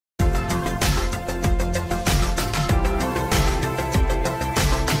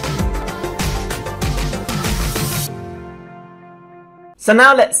So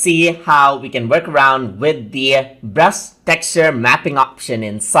now let's see how we can work around with the brush texture mapping option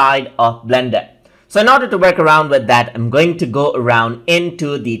inside of Blender. So in order to work around with that, I'm going to go around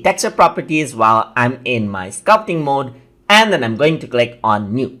into the texture properties while I'm in my sculpting mode, and then I'm going to click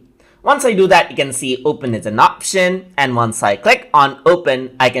on new. Once I do that, you can see open is an option, and once I click on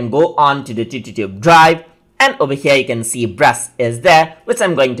open, I can go on to the TuTube drive, and over here you can see brush is there, which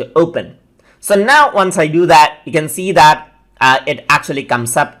I'm going to open. So now once I do that, you can see that it actually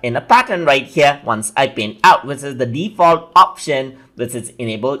comes up in a pattern right here once I paint out, which is the default option which is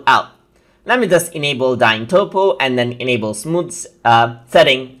enabled out. Let me just enable Dine Topo and then enable smooth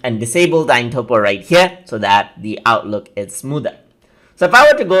setting and disable Dine Topo right here so that the outlook is smoother. So if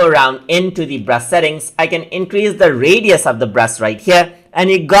I were to go around into the brush settings, I can increase the radius of the brush right here,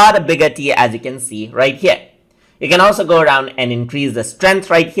 and you got a bigger T as you can see right here. You can also go around and increase the strength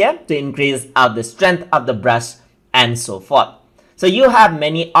right here to increase out the strength of the brush and so forth. So you have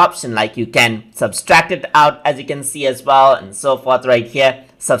many options, like you can subtract it out as you can see as well and so forth right here,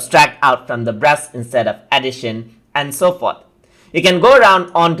 subtract out from the brush instead of addition and so forth. You can go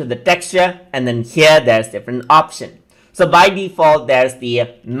around onto the texture, and then here there's different options. So by default there's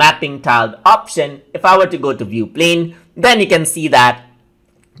the mapping tiled option. If I were to go to view plane, then you can see that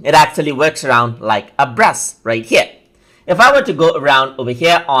it actually works around like a brush right here. If I were to go around over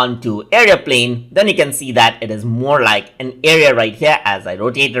here onto area plane, then you can see that it is more like an area right here. As I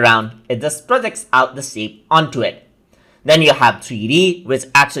rotate around, it just projects out the shape onto it. Then you have 3D, which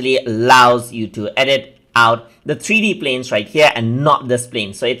actually allows you to edit out the 3D planes right here and not this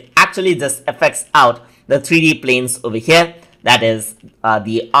plane. So it actually just affects out the 3D planes over here. That is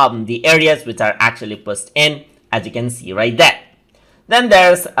the areas which are actually pushed in, as you can see right there. Then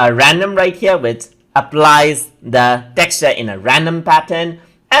there's a random right here, which applies the texture in a random pattern.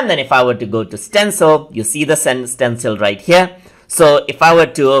 And then if I were to go to stencil, you see the stencil right here. So if I were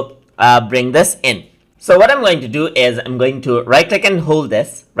to bring this in, so what I'm going to do is I'm going to right click and hold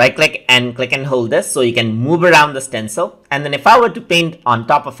this, right click and click and hold this, so you can move around the stencil. And then if I were to paint on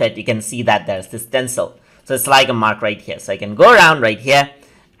top of it, you can see that there's this stencil. So it's like a mark right here. So I can go around right here.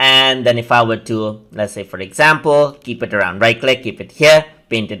 And then if I were to, let's say for example, keep it around, right click, keep it here,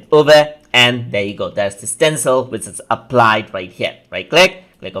 paint it over, and there you go. There's the stencil which is applied right here. Right click,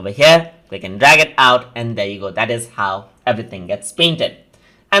 click over here, click and drag it out, and there you go. That is how everything gets painted.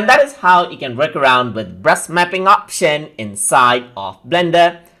 And that is how you can work around with brush mapping option inside of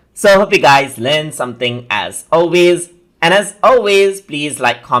Blender. So I hope you guys learned something as always. And as always, please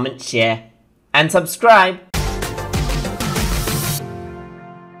like, comment, share, and subscribe.